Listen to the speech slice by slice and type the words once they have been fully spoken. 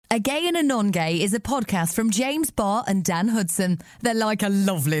A Gay and a Non-Gay is a podcast from James Barr and Dan Hudson. They're like a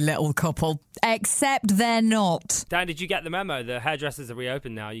lovely little couple, except they're not. Dan, did you get the memo? The hairdressers are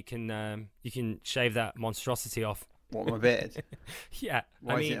reopened now. You can shave that monstrosity off. What, my beard? Yeah.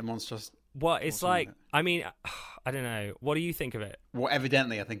 Why is it a monstrosity? Well, it's like, I mean, I don't know. What do you think of it? Well,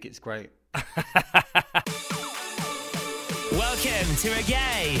 evidently, I think it's great. Welcome to A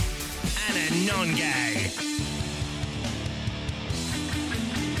Gay and a Non-Gay.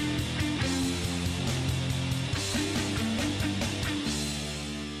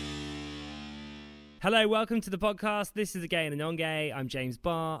 Hello, welcome to the podcast. This is A Gay and a Non-Gay. I'm James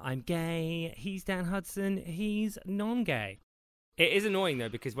Barr. I'm gay. He's Dan Hudson. He's non-gay. It is annoying, though,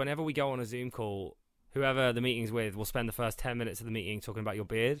 because whenever we go on a Zoom call, whoever the meeting's with will spend the first 10 minutes of the meeting talking about your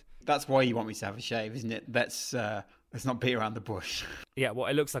beard. That's why you want me to have a shave, isn't it? Let's not beat around the bush. Yeah, well,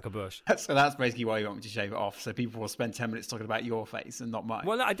 it looks like a bush. So that's basically why you want me to shave it off, so people will spend 10 minutes talking about your face and not mine.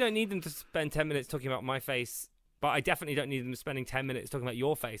 Well, no, I don't need them to spend 10 minutes talking about my face, but I definitely don't need them spending 10 minutes talking about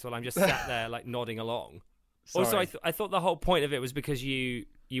your face while I'm just sat there, like, nodding along. Sorry. Also, I thought the whole point of it was because you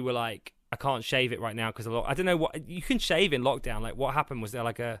were like, I can't shave it right now because I don't know what... You can shave in lockdown. Like, what happened? Was there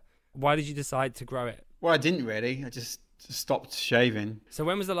like a... Why did you decide to grow it? Well, I didn't really. I just stopped shaving. So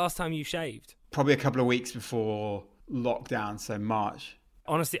when was the last time you shaved? Probably a couple of weeks before lockdown, so March.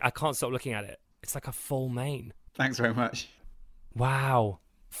 Honestly, I can't stop looking at it. It's like a full mane. Thanks very much. Wow.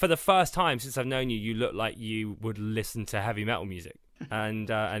 For the first time since I've known you, you look like you would listen to heavy metal music and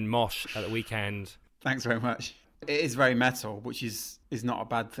mosh at the weekend. Thanks very much. It is very metal, which is not a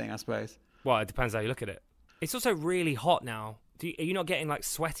bad thing, I suppose. Well, it depends how you look at it. It's also really hot now. Are you not getting like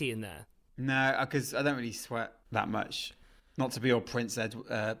sweaty in there? No, because I don't really sweat that much. Not to be all Prince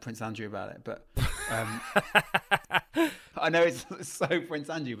Andrew about it, but I know it's so Prince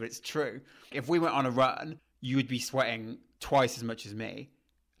Andrew, but it's true. If we went on a run, you would be sweating twice as much as me,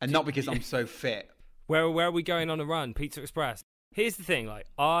 and not because I'm so fit. Where are we going on a run? Pizza Express. Here's the thing, like,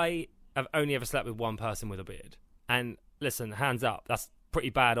 I have only ever slept with one person with a beard. And listen, hands up, that's pretty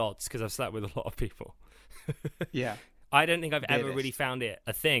bad odds because I've slept with a lot of people. Yeah. I don't think I've ever really found it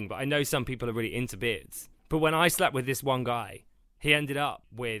a thing, but I know some people are really into beards. But when I slept with this one guy, he ended up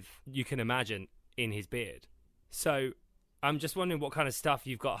with, you can imagine, in his beard. So I'm just wondering what kind of stuff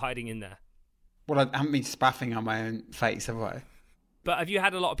you've got hiding in there. Well, I haven't been spaffing on my own face, have I? But have you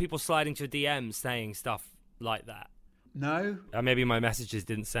had a lot of people sliding to your DMs saying stuff like that? No. Maybe my messages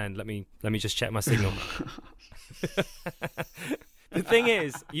didn't send. Let me just check my signal. The thing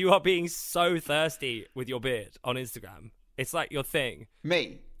is, you are being so thirsty with your beard on Instagram. It's like your thing.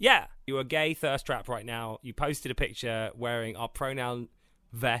 Me? Yeah. You're a gay thirst trap right now. You posted a picture wearing our pronoun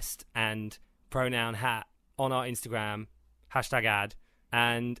vest and pronoun hat on our Instagram, #ad,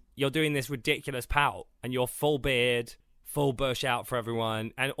 and you're doing this ridiculous pout, and you're full beard, full bush out for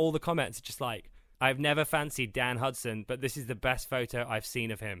everyone, and all the comments are just like, I've never fancied Dan Hudson, but this is the best photo I've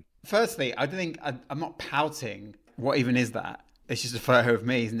seen of him. Firstly, I don't think I'm not pouting. What even is that? It's just a photo of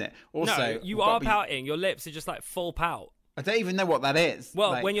me, isn't it? Also, no, you are pouting. Your lips are just like full pout. I don't even know what that is.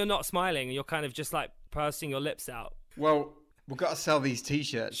 Well, like, when you're not smiling and you're kind of just like pursing your lips out. Well, we've got to sell these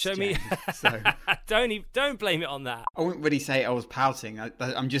T-shirts. Show James, me. So. Don't blame it on that. I wouldn't really say I was pouting.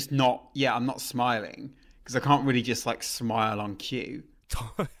 I'm just not. Yeah, I'm not smiling because I can't really just like smile on cue.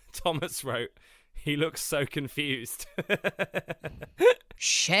 Thomas wrote, he looks so confused.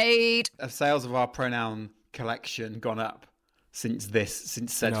 Shade. Have sales of our pronoun collection gone up since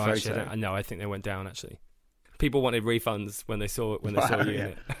said No, photo? actually, no, I think they went down actually. People wanted refunds when they saw you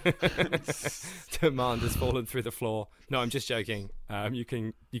in it. Demand has fallen through the floor. No, I'm just joking. You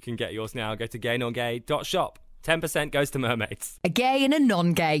can get yours now. Go to gaynongay.shop. 10% goes to mermaids. A Gay and a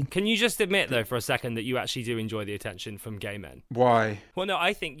Non-Gay. Can you just admit though for a second that you actually do enjoy the attention from gay men? Why? Well, no,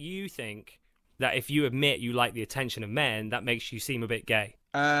 I think you think that if you admit you like the attention of men, that makes you seem a bit gay.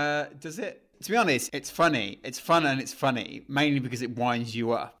 Does it? To be honest, it's funny. It's fun and it's funny, mainly because it winds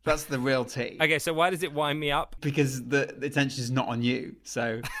you up. That's the real tea. Okay, so why does it wind me up? Because the attention is not on you.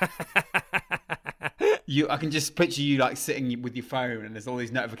 So I can just picture you like sitting with your phone and there's all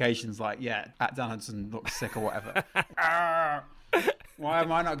these notifications like, yeah, Dan Hudson looks sick or whatever. Why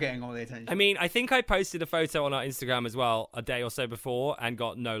am I not getting all the attention? I mean, I think I posted a photo on our Instagram as well a day or so before and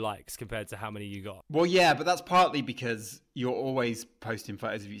got no likes compared to how many you got. Well, yeah, but that's partly because you're always posting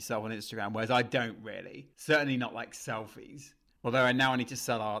photos of yourself on Instagram, whereas I don't really. Certainly not like selfies. Although I now need to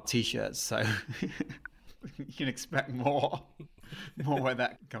sell our T-shirts, so you can expect more where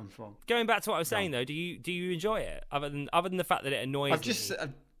that comes from. Going back to what I was saying, though, do you enjoy it other than the fact that it annoys I've just me?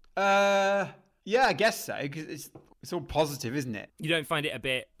 Yeah, I guess so, because it's all positive, isn't it? You don't find it a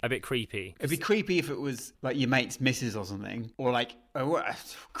bit creepy? It'd be creepy if it was like your mate's missus or something, or like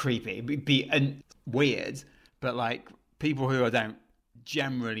creepy. It'd be weird, but like people who I don't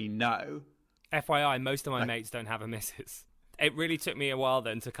generally know. FYI, most of my mates don't have a missus. It really took me a while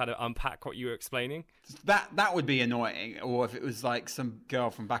then to kind of unpack what you were explaining. That would be annoying, or if it was like some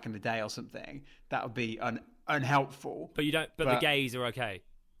girl from back in the day or something, that would be unhelpful. But you don't. But the gays are okay.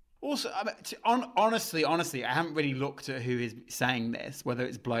 Also, I mean, honestly, I haven't really looked at who is saying this, whether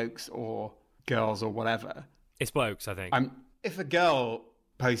it's blokes or girls or whatever. It's blokes, I think. If a girl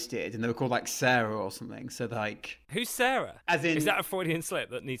posted and they were called like Sarah or something, so like... Who's Sarah? As in... Is that a Freudian slip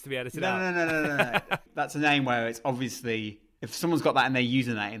that needs to be edited out? No. That's a name where it's obviously... If someone's got that in their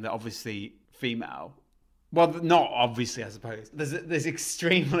username, they're obviously female. Well, not obviously, I suppose. There's an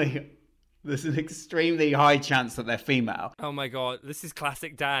extremely high chance that they're female. Oh my God, this is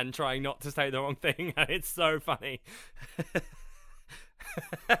classic Dan trying not to say the wrong thing, and it's so funny.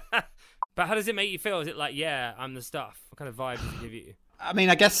 But how does it make you feel? Is it like, yeah, I'm the stuff? What kind of vibe does it give you? I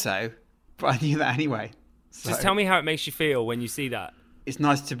mean, I guess so, but I knew that anyway. So. Just tell me how it makes you feel when you see that. It's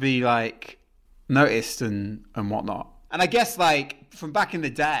nice to be like noticed and whatnot. And I guess like from back in the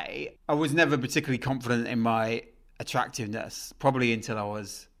day, I was never particularly confident in my attractiveness, probably until I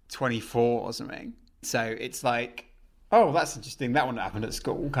was 24 or something. So it's like, oh, that's interesting. That wouldn't happen at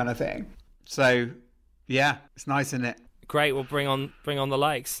school kind of thing. So yeah, it's nice, isn't it? Great. We'll bring on the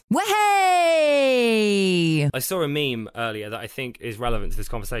likes. Way! I saw a meme earlier that I think is relevant to this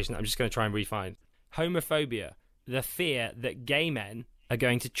conversation that I'm just going to try and refine. Homophobia, the fear that gay men are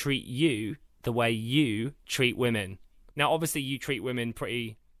going to treat you the way you treat women. Now, obviously, you treat women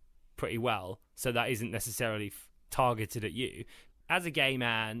pretty well, so that isn't necessarily targeted at you. As a gay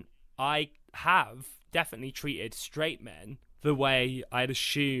man, I have definitely treated straight men the way I'd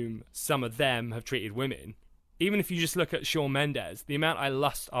assume some of them have treated women. Even if you just look at Shawn Mendes, the amount I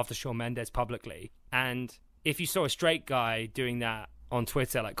lust after Shawn Mendes publicly, and if you saw a straight guy doing that on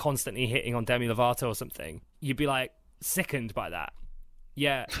Twitter, like constantly hitting on Demi Lovato or something, you'd be like sickened by that.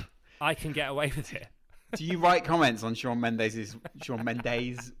 Yeah, I can get away with it. Do you write comments on Shawn Mendes'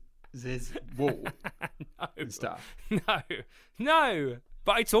 wall and stuff? No.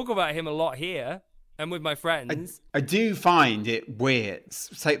 But I talk about him a lot here and with my friends. I do find it weird.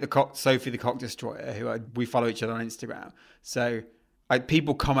 Take Sophie the Cock Destroyer, who we follow each other on Instagram. So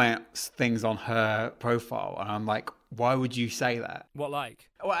people comment things on her profile, and I'm like, why would you say that? What like?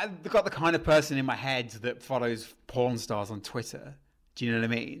 Well, I've got the kind of person in my head that follows porn stars on Twitter. Do you know what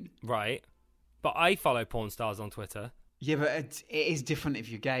I mean? Right. But I follow porn stars on Twitter. Yeah, but it is different if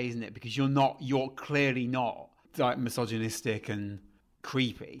you're gay, isn't it? Because you're clearly not like misogynistic and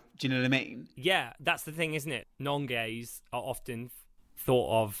creepy. Do you know what I mean? Yeah, that's the thing, isn't it? Non-gays are often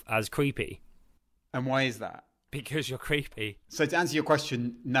thought of as creepy. And why is that? Because you're creepy. So to answer your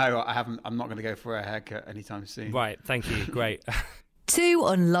question, no, I haven't. I'm not going to go for a haircut anytime soon. Right, thank you. Great. Two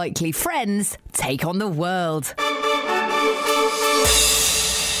unlikely friends take on the world.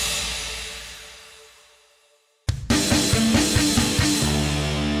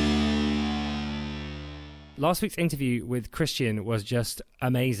 Last week's interview with Christian was just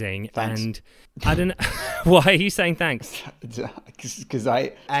amazing. Thanks. And I don't know. Why are you saying thanks? Because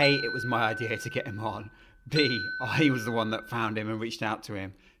it was my idea to get him on. B, I was the one that found him and reached out to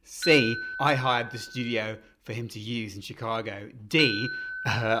him. C, I hired the studio for him to use in Chicago. D,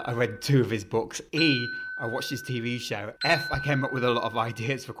 I read 2 of his books. E, I watched his TV show. F, I came up with a lot of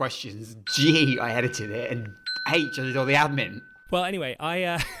ideas for questions. G, I edited it. And H, I did all the admin. Well, anyway,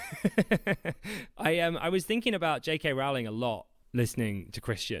 I was thinking about J.K. Rowling a lot listening to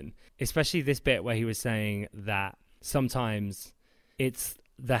Christian, especially this bit where he was saying that sometimes it's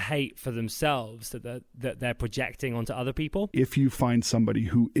the hate for themselves that they're projecting onto other people. If you find somebody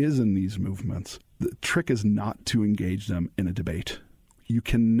who is in these movements, the trick is not to engage them in a debate. You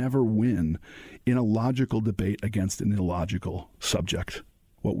can never win in a logical debate against an illogical subject.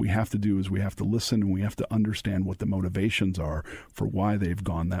 What we have to do is we have to listen and we have to understand what the motivations are for why they've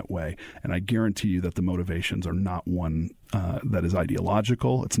gone that way. And I guarantee you that the motivations are not one that is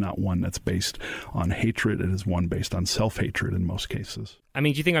ideological. It's not one that's based on hatred. It is one based on self-hatred in most cases. I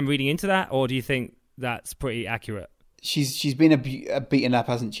mean, do you think I'm reading into that, or do you think that's pretty accurate? She's been beaten up,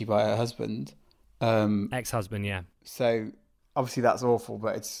 hasn't she, by her husband? Ex-husband, yeah. So obviously that's awful,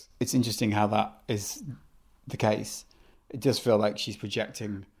 but it's interesting how that is the case. It does feel like she's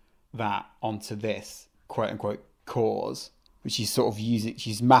projecting that onto this quote unquote cause, which she's sort of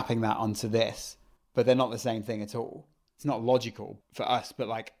she's mapping that onto this, but they're not the same thing at all. It's not logical for us, but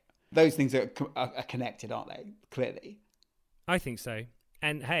like those things are connected, aren't they? Clearly. I think so.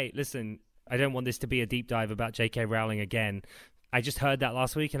 And hey, listen, I don't want this to be a deep dive about J.K. Rowling again. I just heard that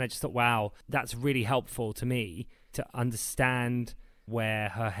last week and I just thought, wow, that's really helpful to me to understand where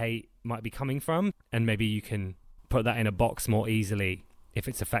her hate might be coming from. And maybe you can put that in a box more easily if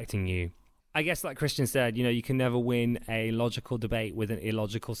it's affecting you. I guess like Christian said, you can never win a logical debate with an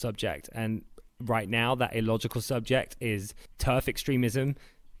illogical subject. And right now, that illogical subject is TERF extremism,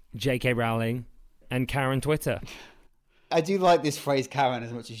 J.K. Rowling, and Karen Twitter. I do like this phrase Karen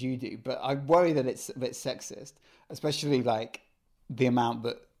as much as you do, but I worry that it's a bit sexist, especially like the amount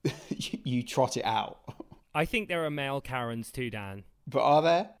that you trot it out. I think there are male Karens too, Dan. But are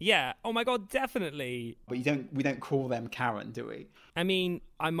there? Yeah. Oh my God, definitely. But we don't call them Karen, do we? I mean,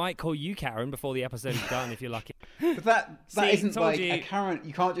 I might call you Karen before the episode is done if you're lucky. But that isn't like a Karen.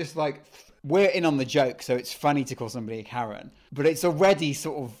 You can't just like, we're in on the joke, so it's funny to call somebody a Karen. But it's already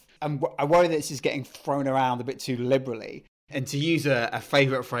sort of, I worry that it's just getting thrown around a bit too liberally. And to use a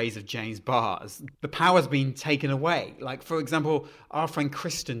favourite phrase of James Barr's, the power's been taken away. Like, for example, our friend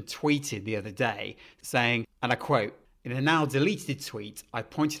Kristen tweeted the other day saying, and I quote, "In a now deleted tweet, I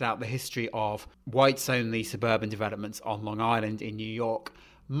pointed out the history of whites-only suburban developments on Long Island in New York.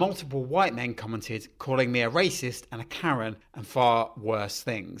 Multiple white men commented, calling me a racist and a Karen and far worse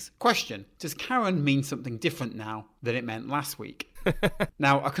things. Question, does Karen mean something different now than it meant last week?"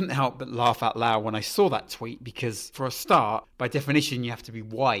 Now, I couldn't help but laugh out loud when I saw that tweet because, for a start, by definition, you have to be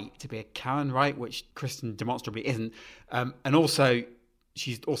white to be a Karen, right? Which Kristen demonstrably isn't. And also,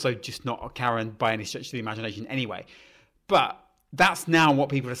 she's also just not a Karen by any stretch of the imagination anyway. But that's now what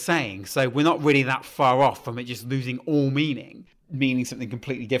people are saying. So we're not really that far off from it just losing all meaning something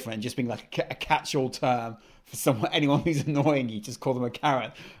completely different, and just being like a catch-all term for anyone who's annoying you. Just call them a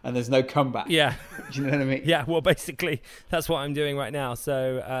Karen, and there's no comeback. Yeah. Do you know what I mean? Yeah, well, basically, that's what I'm doing right now.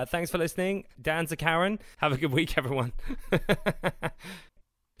 So thanks for listening. Dan's a Karen. Have a good week, everyone.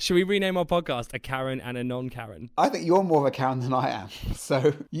 Should we rename our podcast a Karen and a non-Karen? I think you're more of a Karen than I am,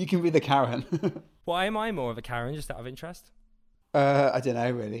 so you can be the Karen. Why am I more of a Karen, just out of interest? I don't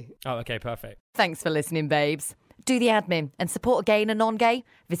know, really. Oh, okay, perfect. Thanks for listening, babes. Do the admin and support a gay and a non-gay.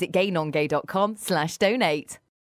 Visit gaynongay.com/donate.